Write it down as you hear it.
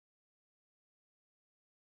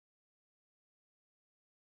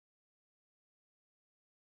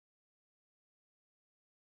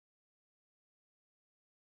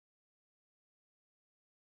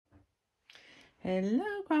Hello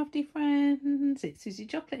crafty friends, it's Susie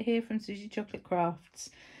Chocolate here from Susie Chocolate Crafts.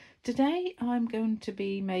 Today I'm going to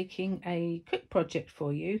be making a quick project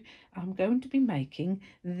for you. I'm going to be making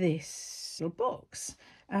this little box.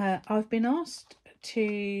 I've been asked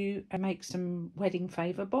to make some wedding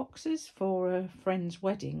favour boxes for a friend's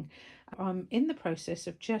wedding. I'm in the process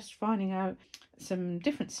of just finding out some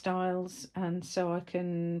different styles, and so I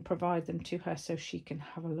can provide them to her so she can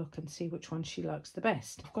have a look and see which one she likes the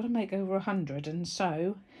best. I've got to make over 100, and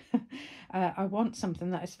so I want something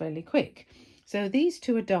that is fairly quick. So these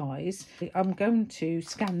two are dies. I'm going to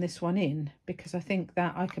scan this one in because I think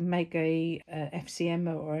that I can make a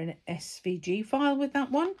FCM or an SVG file with that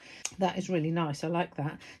one. That is really nice. I like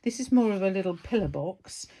that. This is more of a little pillar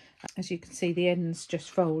box. As you can see, the ends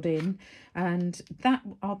just fold in, and that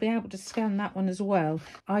I'll be able to scan that one as well.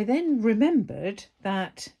 I then remembered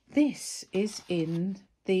that this is in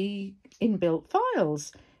the inbuilt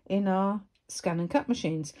files in our scan and cut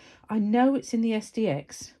machines. I know it's in the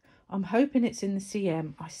SDX. I'm hoping it's in the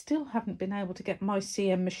CM. I still haven't been able to get my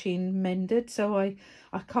CM machine mended, so I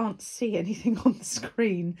can't see anything on the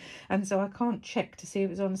screen, and so I can't check to see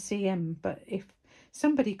if it's on a CM. But if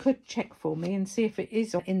somebody could check for me and see if it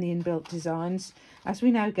is in the inbuilt designs, as we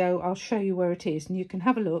now go, I'll show you where it is and you can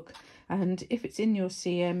have a look. And if it's in your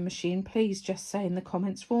CM machine, please just say in the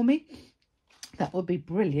comments for me. That would be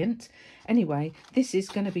brilliant. Anyway, this is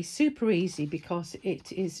going to be super easy because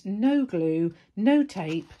it is no glue, no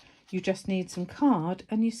tape. You just need some card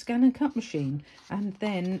and your scan and cut machine, and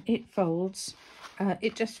then it folds.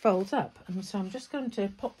 It just folds up. And so I'm just going to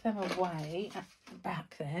pop them away at the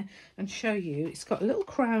back there and show you. It's got a little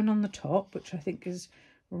crown on the top, which I think is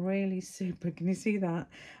really super. Can you see that?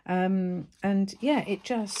 And yeah, it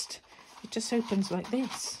just opens like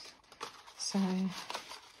this. So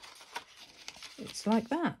it's like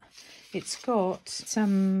that. It's got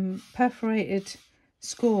some perforated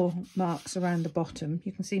score marks around the bottom.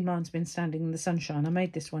 You can see mine's been standing in the sunshine. I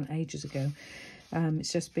made this one ages ago.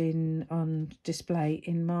 It's just been on display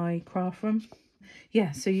in my craft room.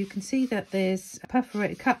 Yeah, so you can see that there's a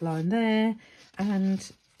perforated cut line there,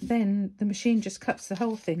 and then the machine just cuts the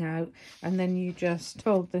whole thing out, and then you just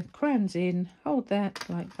fold the crowns in, hold that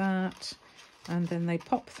like that, and then they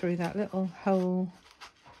pop through that little hole.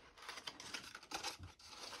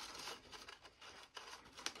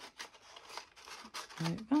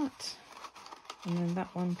 Like that, and then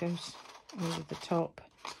that one goes over the top,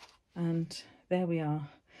 and there we are.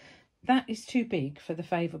 That is too big for the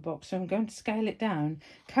favour box, so I'm going to scale it down.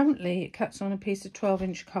 Currently it cuts on a piece of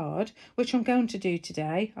 12-inch card, which I'm going to do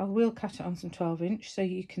today. I will cut it on some 12-inch so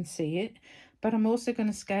you can see it, but I'm also going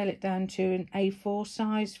to scale it down to an A4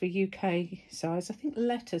 size for UK size. I think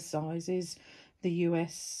letter size is the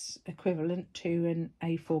US equivalent to an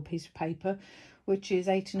A4 piece of paper, which is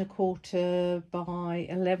 8 1/4 by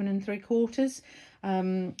 11 3/4.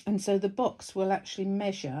 And so the box will actually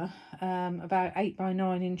measure about 8 by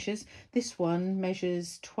 9 inches. This one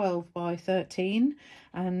measures 12 by 13,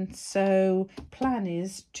 and so plan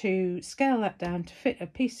is to scale that down to fit a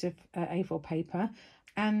piece of A4 paper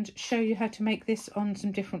and show you how to make this on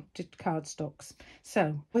some different cardstocks.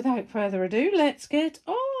 So without further ado, let's get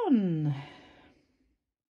on.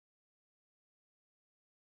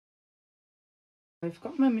 I've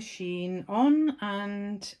got my machine on,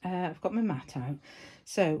 and I've got my mat out.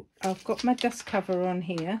 So I've got my dust cover on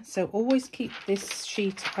here. So always keep this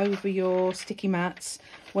sheet over your sticky mats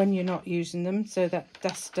when you're not using them, so that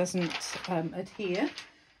dust doesn't adhere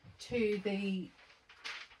to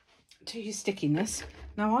your stickiness.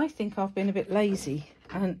 Now I think I've been a bit lazy,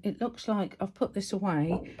 and it looks like I've put this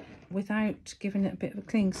away without giving it a bit of a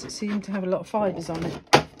clean, because it seemed to have a lot of fibres on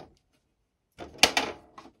it.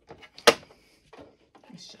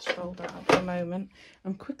 Let's just fold that up for a moment.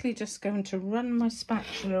 I'm quickly just going to run my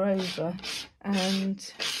spatula over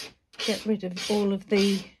and get rid of all of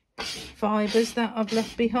the fibres that I've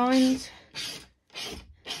left behind.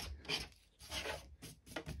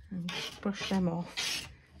 And brush them off.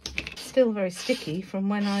 Still very sticky from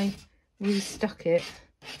when I restuck it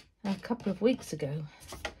a couple of weeks ago.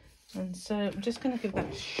 And so I'm just going to give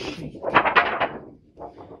that a shake.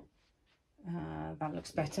 That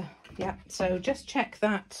looks better. Yeah, so just check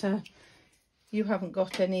that you haven't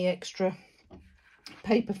got any extra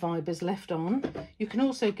paper fibres left on. You can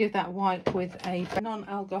also give that wipe with a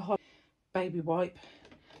non-alcoholic baby wipe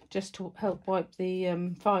just to help wipe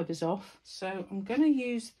the fibres off. So I'm going to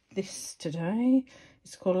use this today.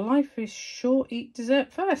 It's called Life is Short, Eat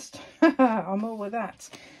Dessert First. I'm all with that.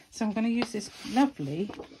 So I'm going to use this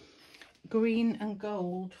lovely green and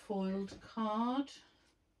gold foiled card.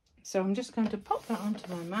 So I'm just going to pop that onto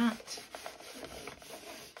my mat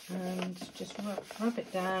and just rub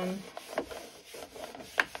it down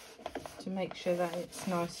to make sure that it's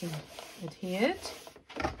nice and adhered.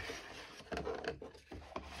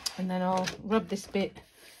 And then I'll rub this bit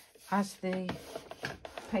as the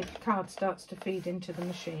paper card starts to feed into the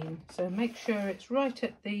machine. So make sure it's right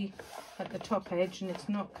at the top edge and it's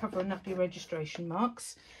not covering up your registration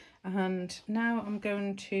marks. And now I'm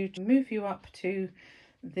going to move you up to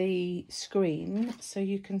the screen so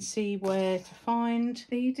you can see where to find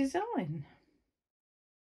the design.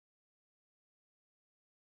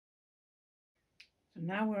 So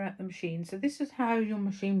now we're at the machine. So this is how your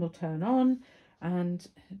machine will turn on and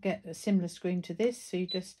get a similar screen to this. So you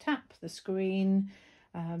just tap the screen,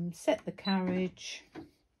 set the carriage,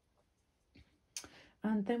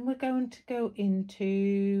 and then we're going to go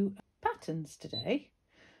into patterns today.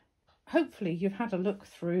 Hopefully you've had a look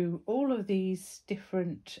through all of these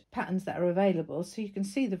different patterns that are available so you can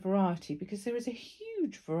see the variety, because there is a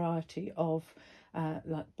huge variety of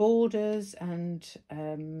like borders and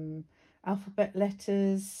alphabet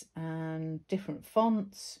letters and different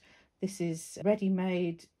fonts. This is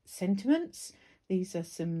ready-made sentiments. These are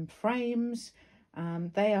some frames.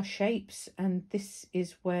 They are shapes, and this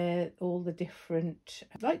is where all the different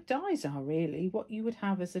like dies are, really what you would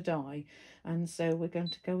have as a die. And so we're going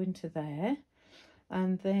to go into there,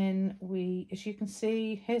 and then as you can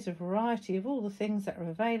see, here's a variety of all the things that are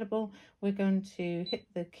available. We're going to hit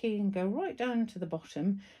the key and go right down to the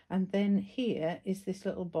bottom, and then here is this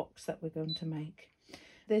little box that we're going to make.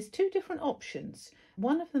 There's two different options.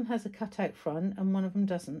 One of them has a cutout front and one of them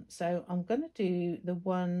doesn't. So I'm going to do the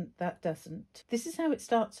one that doesn't. This is how it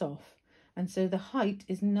starts off. And so the height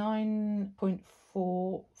is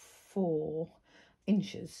 9.44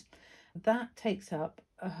 inches. That takes up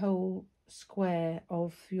a whole square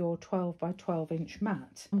of your 12 by 12 inch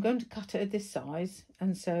mat. I'm going to cut it at this size,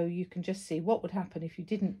 and so you can just see what would happen if you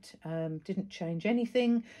didn't change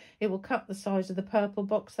anything. It will cut the size of the purple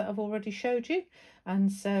box that I've already showed you, and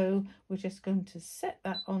so we're just going to set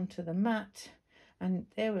that onto the mat, and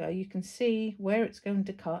there we are. You can see where it's going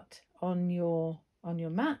to cut on your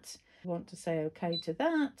mat. You want to say okay to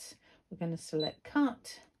that. We're going to select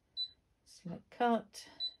cut.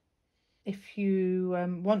 If you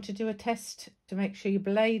want to do a test to make sure your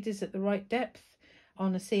blade is at the right depth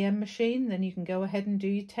on a CM machine, then you can go ahead and do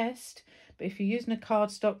your test. But if you're using a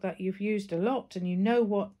cardstock that you've used a lot and you know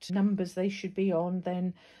what numbers they should be on,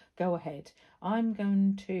 then go ahead. I'm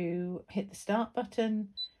going to hit the start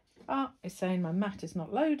button. It's saying my mat is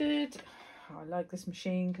not loaded. I like this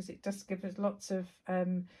machine because it does give us lots of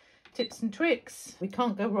tips and tricks. We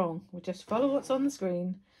can't go wrong. We just follow what's on the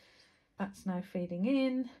screen. That's now feeding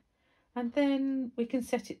in. And then we can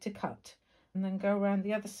set it to cut and then go around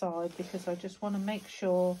the other side, because I just want to make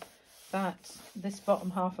sure that this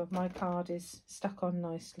bottom half of my card is stuck on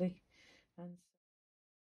nicely.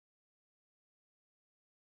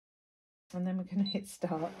 And then we're going to hit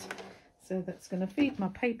start. So that's going to feed my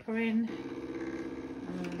paper in.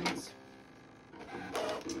 And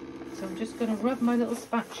so I'm just going to rub my little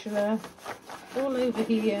spatula all over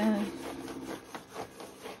here.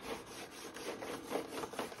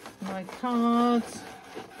 My cards.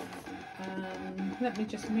 Let me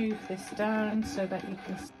just move this down so that you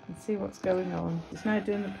can see what's going on. It's now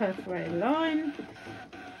doing the perforated line.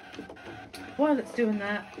 While it's doing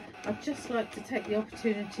that, I'd just like to take the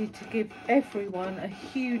opportunity to give everyone a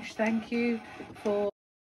huge thank you for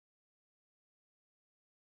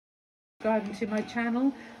subscribing to my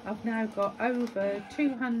channel. I've now got over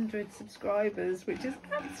 200 subscribers, which is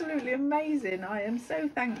absolutely amazing. I am so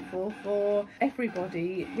thankful for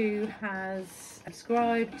everybody who has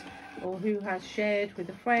subscribed or who has shared with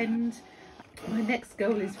a friend. My next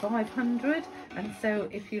goal is 500, and so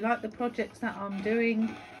if you like the projects that I'm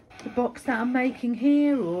doing, the box that I'm making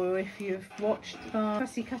here, or if you've watched my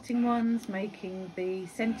fussy cutting ones, making the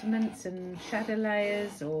sentiments and shadow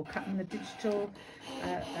layers, or cutting the digital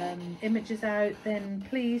images out, then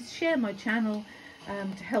please share my channel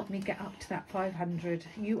to help me get up to that 500.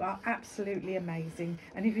 You are absolutely amazing,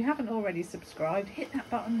 and if you haven't already subscribed, hit that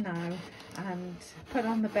button now and put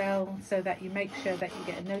on the bell so that you make sure that you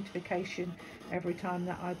get a notification every time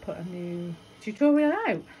that I put a new tutorial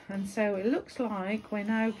out. And so it looks like we're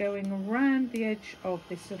now going around the edge of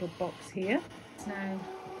this little box here. It's now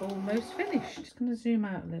almost finished. Just going to zoom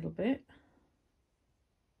out a little bit.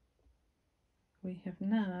 We have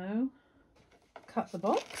now cut the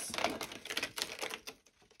box,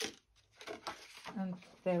 and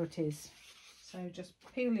there it is. So just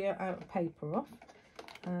peel your outer paper off.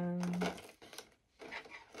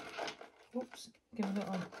 Oops, give it a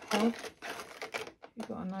little hug. You've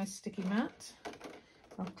got a nice sticky mat.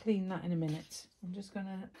 I'll clean that in a minute. I'm just going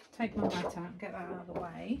to take my mat out and get that out of the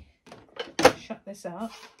way. Shut this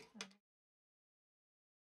up.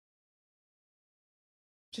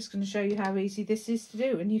 Just going to show you how easy this is to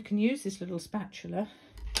do, and you can use this little spatula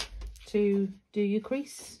to do your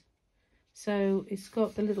crease. So it's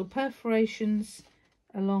got the little perforations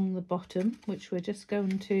along the bottom, which we're just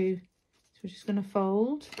going to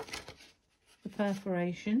fold the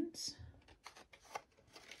perforations.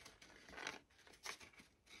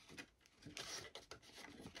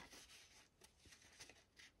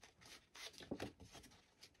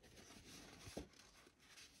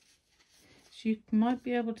 So you might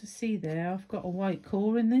be able to see there, I've got a white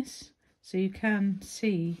core in this, so you can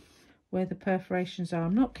see where the perforations are.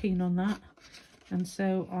 I'm not keen on that, and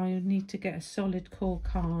so I need to get a solid core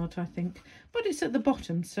card, I think. But it's at the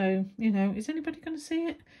bottom, so, you know, is anybody going to see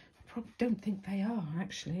it? I probably don't think they are,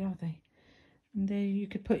 actually, are they? And there you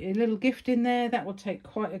could put your little gift in there. That will take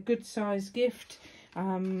quite a good size gift.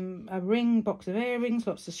 A ring, box of earrings,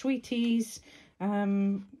 lots of sweeties,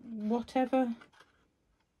 whatever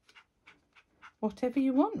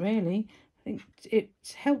you want, really. I think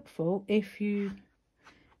it's helpful if you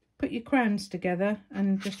put your crowns together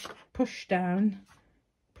and just push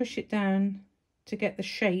it down to get the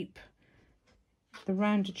shape, the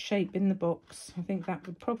rounded shape in the box. I think that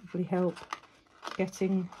would probably help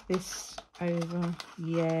getting this over.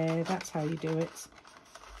 Yeah, that's how you do it.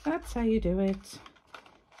 That's how you do it.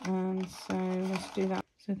 And so let's do that.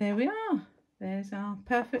 So there we are. There's our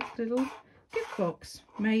perfect little gift box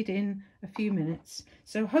made in a few minutes.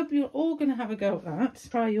 So hope you're all going to have a go at that.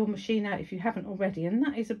 Try your machine out if you haven't already, and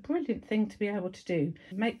that is a brilliant thing to be able to do.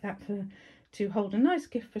 Make that to hold a nice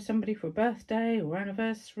gift for somebody for a birthday or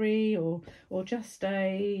anniversary, or just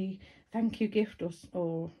a thank you gift,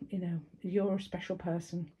 or you know, you're a special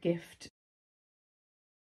person gift.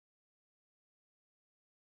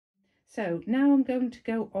 So now I'm going to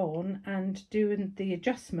go on and do the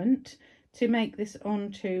adjustment to make this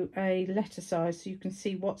onto a letter size, so you can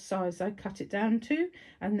see what size I cut it down to,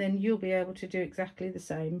 and then you'll be able to do exactly the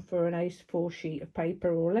same for an A4 sheet of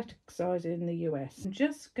paper or letter size in the US. I'm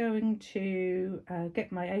just going to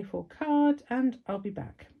get my A4 card and I'll be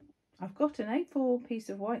back. I've got an A4 piece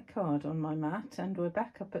of white card on my mat, and we're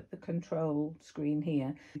back up at the control screen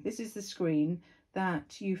here. This is the screen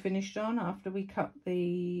that you finished on after we cut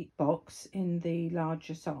the box in the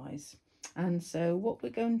larger size. And so what we're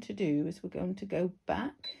going to do is we're going to go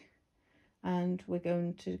back, and we're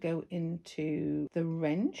going to go into the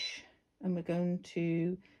wrench, and we're going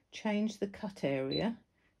to change the cut area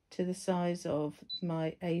to the size of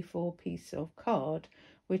my A4 piece of card,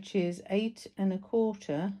 which is 8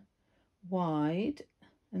 1/4 wide.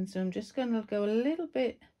 And so I'm just going to go a little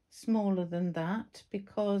bit smaller than that,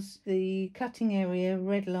 because the cutting area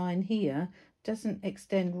red line here doesn't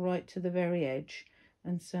extend right to the very edge,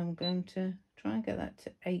 and so I'm going to try and get that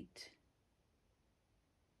to 8,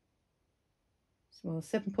 well,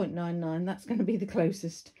 7.99. that's going to be the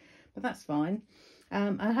closest, but that's fine.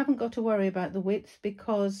 I haven't got to worry about the width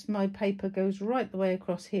because my paper goes right the way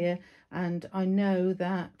across here, and I know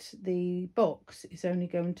that the box is only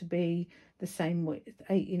going to be the same width,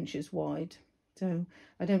 8 inches wide. So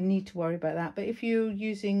I don't need to worry about that. But if you're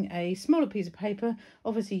using a smaller piece of paper,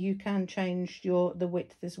 obviously you can change the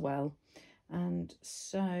width as well. And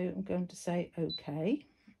so I'm going to say okay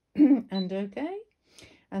and okay.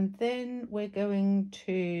 And then we're going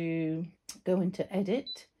to go into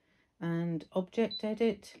edit and object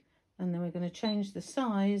edit, and then we're going to change the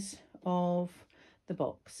size of the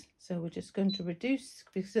box. So we're just going to reduce,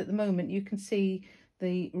 because at the moment you can see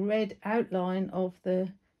the red outline of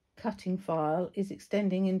the cutting file is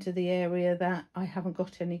extending into the area that I haven't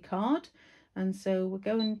got any card, and so we're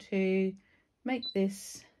going to make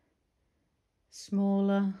this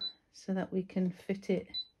smaller so that we can fit it.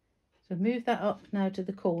 So move that up now to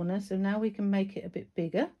the corner, so now we can make it a bit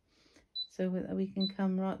bigger, so that we can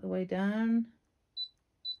come right the way down.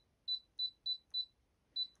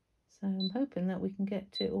 So I'm hoping that we can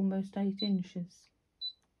get to almost 8 inches.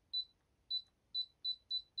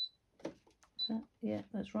 Yeah,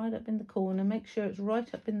 that's right up in the corner. Make sure it's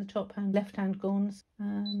right up in the top hand, left hand corners.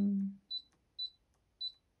 And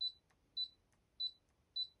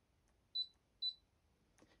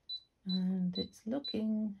it's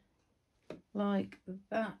looking like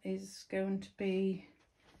that is going to be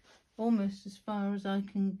almost as far as I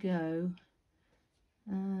can go,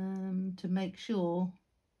 to make sure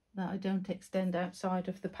that I don't extend outside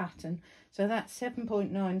of the pattern. So that's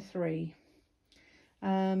 7.93.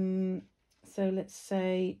 So let's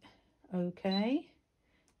say okay,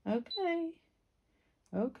 okay,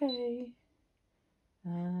 okay,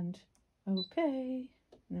 and okay.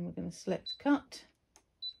 And then we're going to select cut.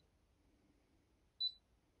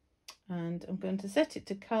 And I'm going to set it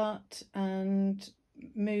to cut and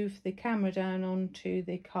move the camera down onto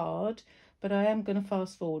the card, but I am going to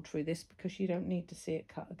fast forward through this because you don't need to see it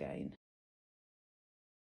cut again.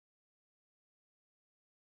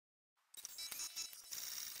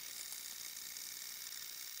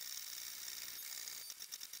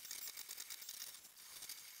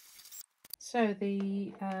 So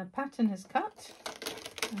the pattern has cut,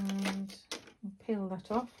 and I'll peel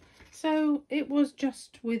that off. So it was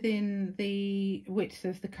just within the width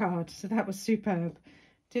of the card, so that was superb.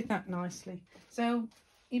 Did that nicely. So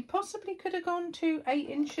you possibly could have gone to 8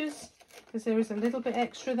 inches because there is a little bit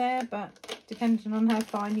extra there, but depending on how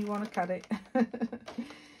fine you want to cut it.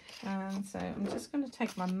 And so I'm just going to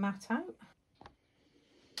take my mat out,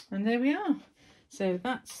 and there we are. So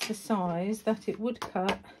that's the size that it would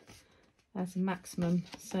cut as a maximum.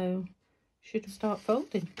 So should start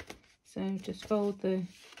folding. So just fold the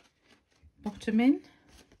bottom in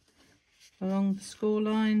along the score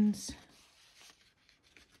lines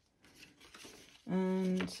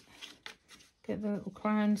and get the little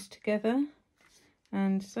crowns together.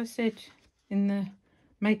 And as I said in the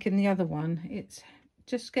making the other one, it's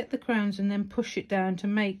just get the crowns and then push it down to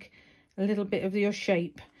make a little bit of your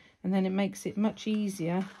shape, and then it makes it much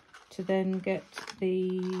easier to then get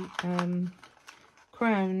the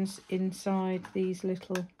crowns inside these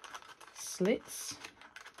little slits.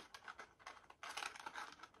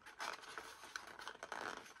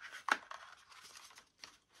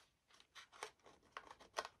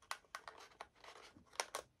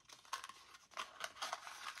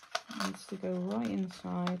 It needs to go right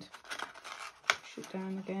inside. Push it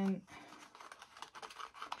down again.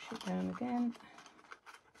 Push it down again.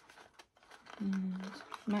 And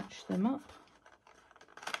match them up.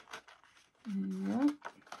 There.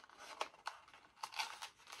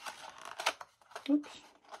 Oops.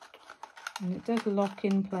 And it does lock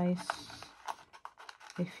in place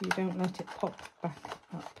if you don't let it pop back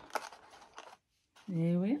up.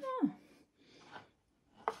 There we are.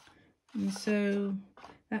 And so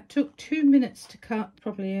that took 2 minutes to cut,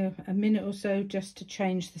 probably a minute or so just to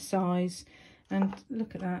change the size. And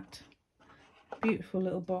look at that. Beautiful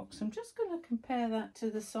little box. I'm just going to compare that to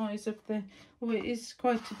the size of the, well, it is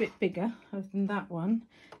quite a bit bigger than that one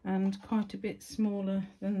and quite a bit smaller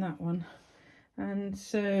than that one. And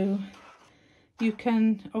so you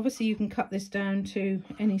can, obviously you can cut this down to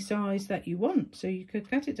any size that you want, so you could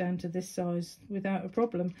cut it down to this size without a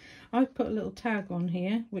problem. I've put a little tag on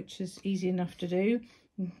here, which is easy enough to do.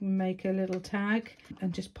 Make a little tag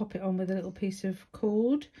and just pop it on with a little piece of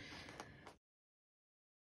cord.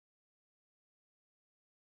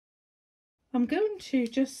 I'm going to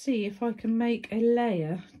just see if I can make a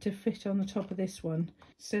layer to fit on the top of this one,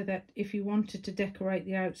 so that if you wanted to decorate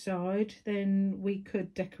the outside, then we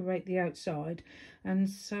could decorate the outside. And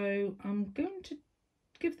so I'm going to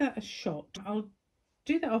give that a shot. I'll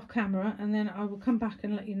do that off camera and then I will come back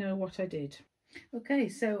and let you know what I did. Okay,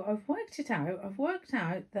 so I've worked it out. I've worked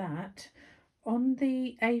out that on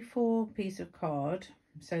the A4 piece of card,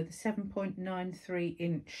 so the 7.93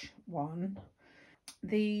 inch one,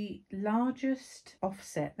 the largest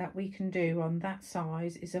offset that we can do on that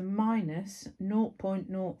size is a minus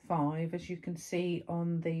 0.05, as you can see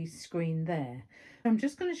on the screen there. I'm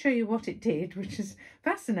just going to show you what it did, which is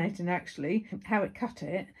fascinating actually, how it cut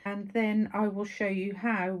it, and then I will show you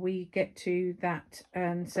how we get to that,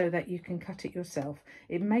 and so that you can cut it yourself.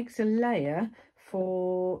 It makes a layer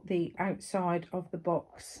for the outside of the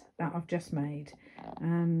box that I've just made,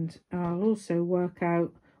 and I'll also work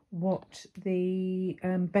out what the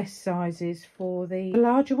best size is for the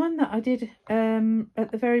larger one that I did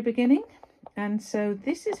at the very beginning. And so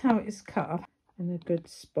this is how it is cut up in a good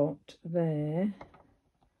spot there.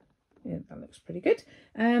 Yeah, that looks pretty good.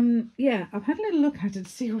 Yeah, I've had a little look at it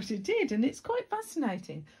to see what it did, and it's quite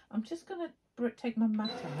fascinating. I'm just going to take my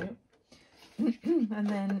mat out and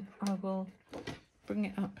then I will bring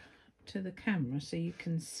it up to the camera so you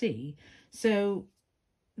can see. So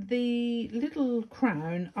the little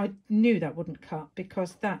crown, I knew that wouldn't cut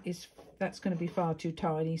because that's going to be far too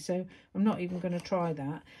tiny, so I'm not even going to try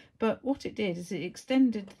that. But what it did is it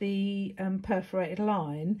extended the perforated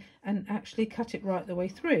line and actually cut it right the way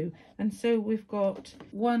through. And so we've got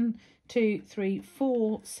 1, 2, 3,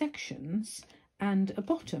 4 sections and a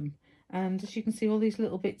bottom. And as you can see, all these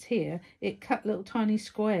little bits here, it cut little tiny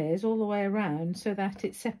squares all the way around so that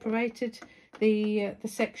it separated the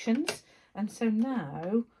sections. And so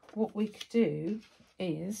now what we could do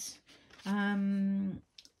is,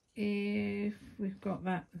 if we've got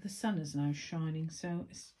that, the sun is now shining, so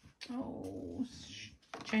it's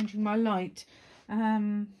changing my light. So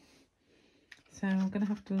I'm going to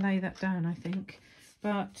have to lay that down, I think.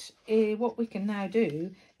 But what we can now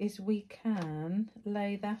do is we can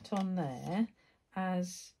lay that on there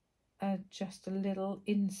as just a little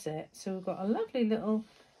inset. So we've got a lovely little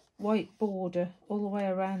white border all the way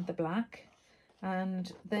around the black,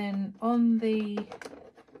 and then on the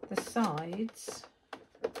sides,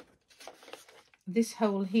 this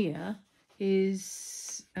hole here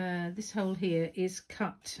is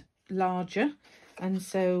cut larger, and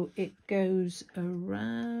so it goes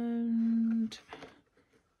around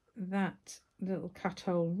that little cut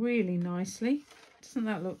hole really nicely. Doesn't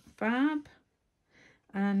that look fab?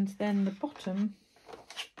 And then the bottom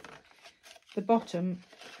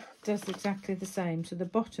does exactly the same. So the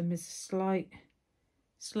bottom is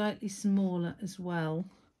slightly smaller as well.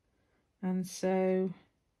 And so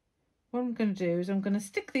what I'm going to do is I'm going to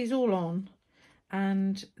stick these all on,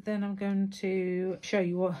 and then I'm going to show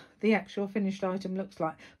you what the actual finished item looks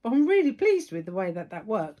like. But I'm really pleased with the way that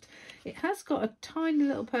worked. It has got a tiny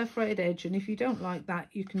little perforated edge, and if you don't like that,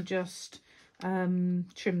 you can just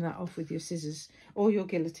trim that off with your scissors or your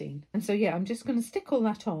guillotine. And so yeah, I'm just going to stick all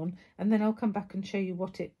that on, and then I'll come back and show you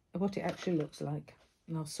what it actually looks like.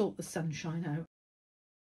 And I'll sort the sunshine out.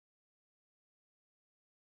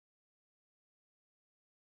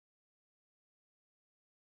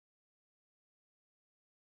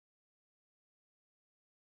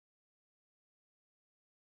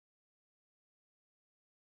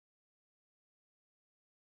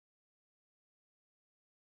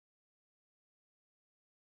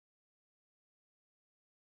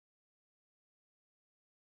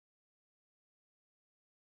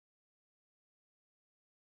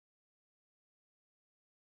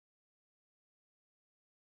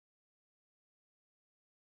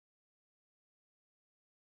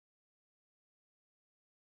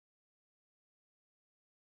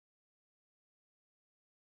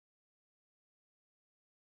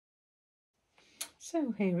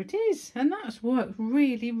 So here it is, and that's worked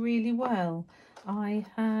really, really well. I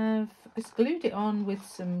have just glued it on with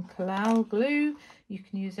some collal glue. You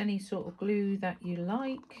can use any sort of glue that you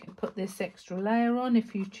like. Put this extra layer on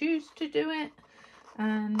if you choose to do it.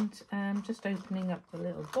 And just opening up the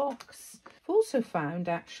little box. I've also found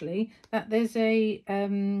actually that there's a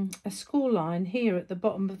score line here at the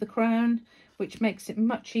bottom of the crown, which makes it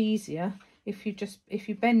much easier if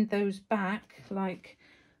you bend those back like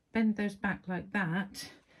that,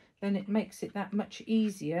 then it makes it that much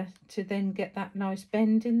easier to then get that nice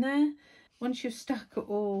bend in there. Once you've stuck it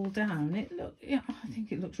all down, I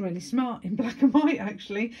think it looks really smart in black and white.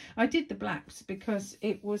 Actually, I did the blacks because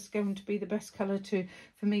it was going to be the best colour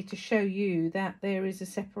for me to show you that there is a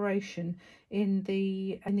separation in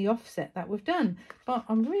the offset that we've done. But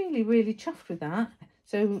I'm really, really chuffed with that.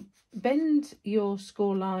 So bend your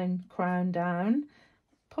score line crown down,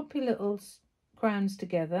 pop your little crowns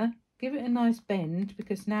together, give it a nice bend,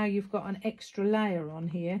 because now you've got an extra layer on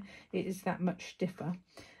here. It is that much stiffer.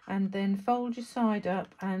 And then fold your side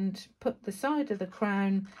up and put the side of the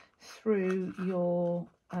crown through your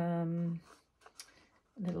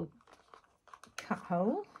little cut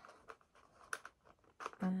hole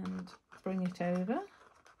and bring it over.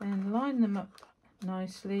 Then line them up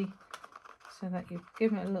nicely so that you've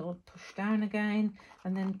given it a little push down again,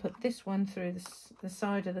 and then put this one through the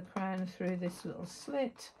side of the crown through this little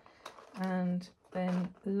slit, and then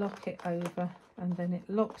lock it over, and then it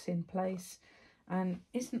locks in place. And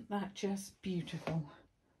isn't that just beautiful?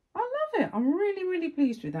 I love it. I'm really, really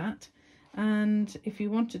pleased with that. And if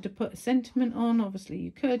you wanted to put a sentiment on, obviously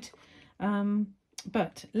you could,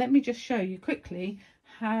 but let me just show you quickly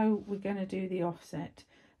how we're going to do the offset.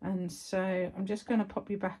 And so I'm just going to pop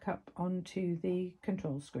you back up onto the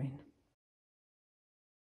control screen.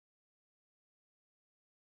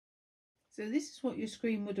 So this is what your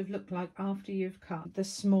screen would have looked like after you've cut the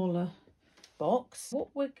smaller box.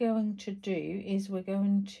 What we're going to do is we're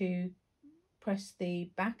going to press the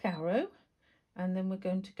back arrow, and then we're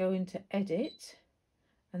going to go into edit,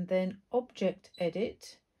 and then object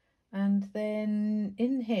edit, and then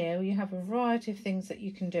in here you have a variety of things that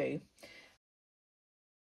you can do.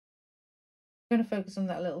 I'm going to focus on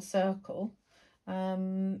that little circle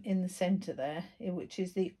in the center there, which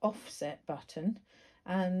is the offset button,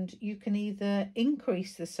 and you can either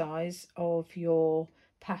increase the size of your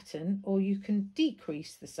pattern or you can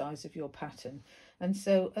decrease the size of your pattern. And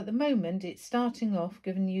so at the moment it's starting off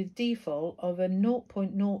giving you the default of a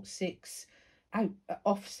 0.06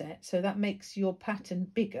 offset, so that makes your pattern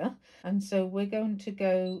bigger. And so we're going to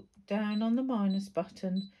go down on the minus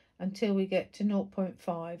button until we get to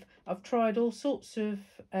 0.5. I've tried all sorts of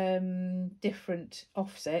different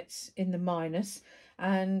offsets in the minus,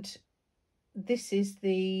 and this is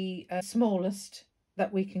the smallest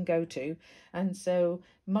that we can go to, and so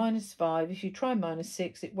 -5, if you try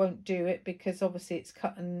 -6 it won't do it, because obviously it's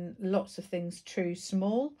cutting lots of things too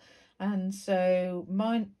small. And so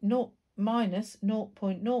minus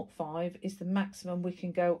 0.05 is the maximum we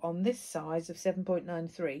can go on this size of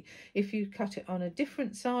 7.93. If you cut it on a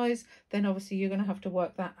different size, then obviously you're going to have to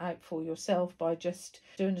work that out for yourself by just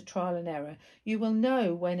doing a trial and error. You will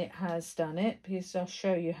know when it has done it, because I'll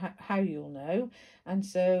show you how you'll know. And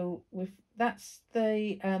so that's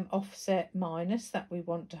the offset minus that we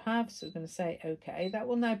want to have. So we're going to say okay. That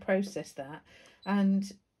will now process that.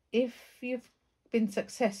 And if you've been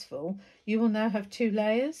successful, you will now have 2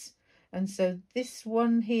 layers. And so this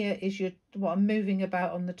one here is what I'm moving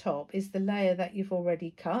about on the top is the layer that you've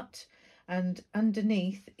already cut, and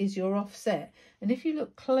underneath is your offset. And if you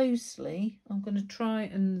look closely, I'm going to try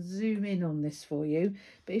and zoom in on this for you,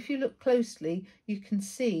 but if you look closely you can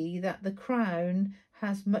see that the crown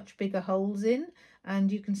has much bigger holes in,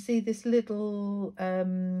 and you can see this little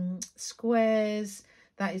squares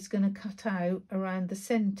that is going to cut out around the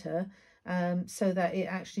center, so that it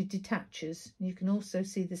actually detaches. You can also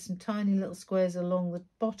see there's some tiny little squares along the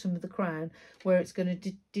bottom of the crown where it's going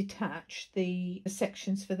to detach the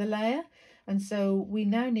sections for the layer. And so we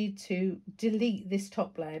now need to delete this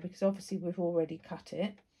top layer, because obviously we've already cut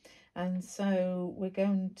it. And so we're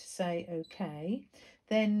going to say okay.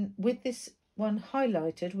 Then with this one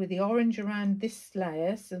highlighted with the orange around this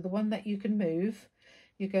layer, so the one that you can move,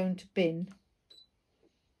 you're going to bin.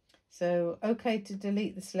 So okay to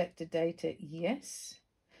delete the selected data, yes.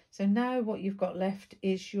 So now what you've got left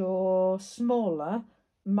is your smaller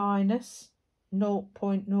minus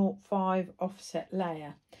 0.05 offset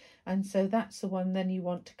layer. And so that's the one then you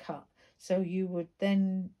want to cut. So you would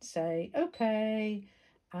then say okay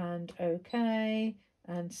and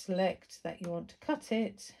select that you want to cut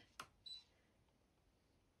it.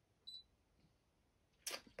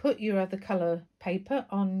 Put your other colour paper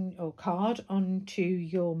on or card onto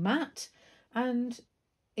your mat, and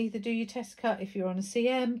either do your test cut if you're on a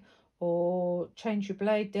CM, or change your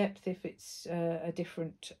blade depth if it's a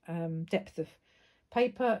different depth of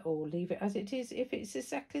paper, or leave it as it is if it's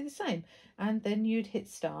exactly the same. And then you'd hit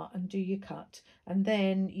start and do your cut, and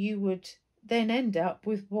then you would then end up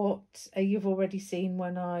with what you've already seen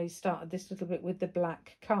when I started this little bit with the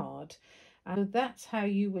black card. And that's how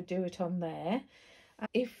you would do it on there.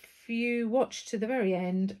 If you watch to the very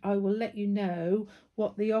end, I will let you know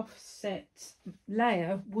what the offset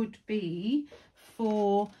layer would be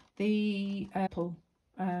for the apple.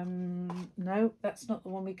 No, that's not the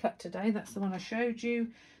one we cut today. That's the one I showed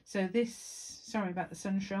you. So this, sorry about the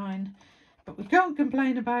sunshine, but we can't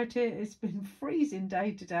complain about it. It's been freezing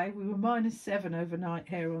day today. We were -7 overnight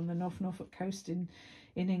here on the Norfolk coast in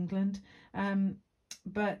England.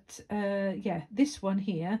 Yeah, this one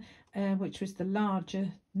here, which was the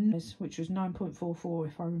larger, which was 9.44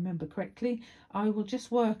 if I remember correctly, I will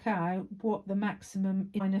just work out what the maximum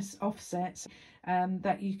minus offsets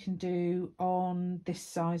that you can do on this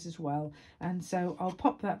size as well. And so I'll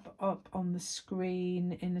pop that up on the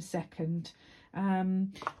screen in a second.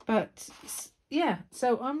 But yeah,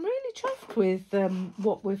 so I'm really chuffed with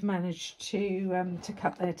what we've managed to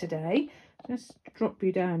cut there today. Just drop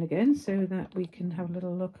you down again so that we can have a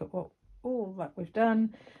little look at what all that we've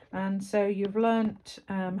done. And so you've learnt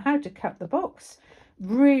how to cut the box.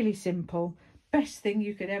 Really simple. Best thing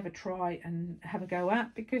you could ever try and have a go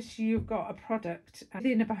at, because you've got a product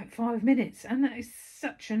within about 5 minutes, and that is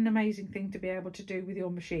such an amazing thing to be able to do with your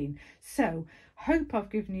machine. So hope I've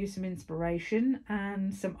given you some inspiration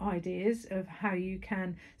and some ideas of how you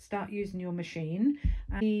can start using your machine.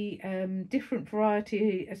 The different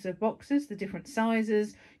varieties of boxes, the different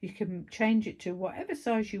sizes, you can change it to whatever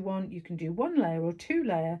size you want. You can do 1 layer or 2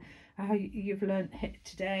 layer, how you've learnt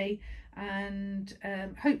today. And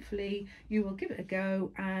hopefully you will give it a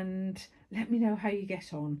go and let me know how you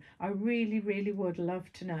get on. I really would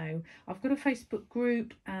love to know. I've got a Facebook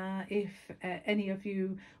group if any of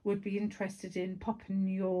you would be interested in popping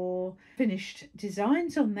your finished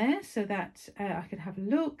designs on there, so that I can have a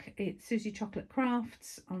look. It's Susie Chocolate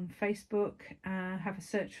Crafts on Facebook. Have a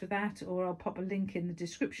search for that, or I'll pop a link in the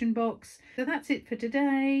description box. So that's it for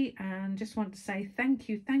today, and just want to say thank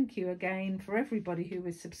you again for everybody who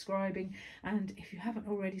is subscribing. And if you haven't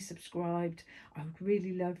already subscribed, I would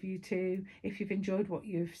really love you to, if you've enjoyed what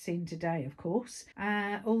you've seen today, of course.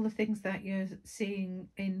 All the things that you're seeing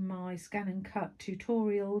in my scan and cut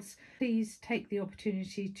tutorials, please take the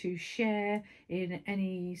opportunity to share in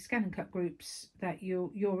any scan and cut groups that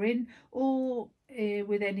you're in, or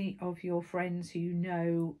with any of your friends who you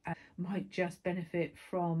know might just benefit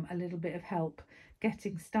from a little bit of help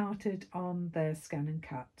getting started on their scan and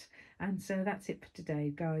cut. And so that's it for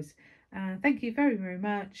today, guys. Thank you very, very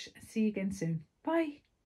much. See you again soon. Bye.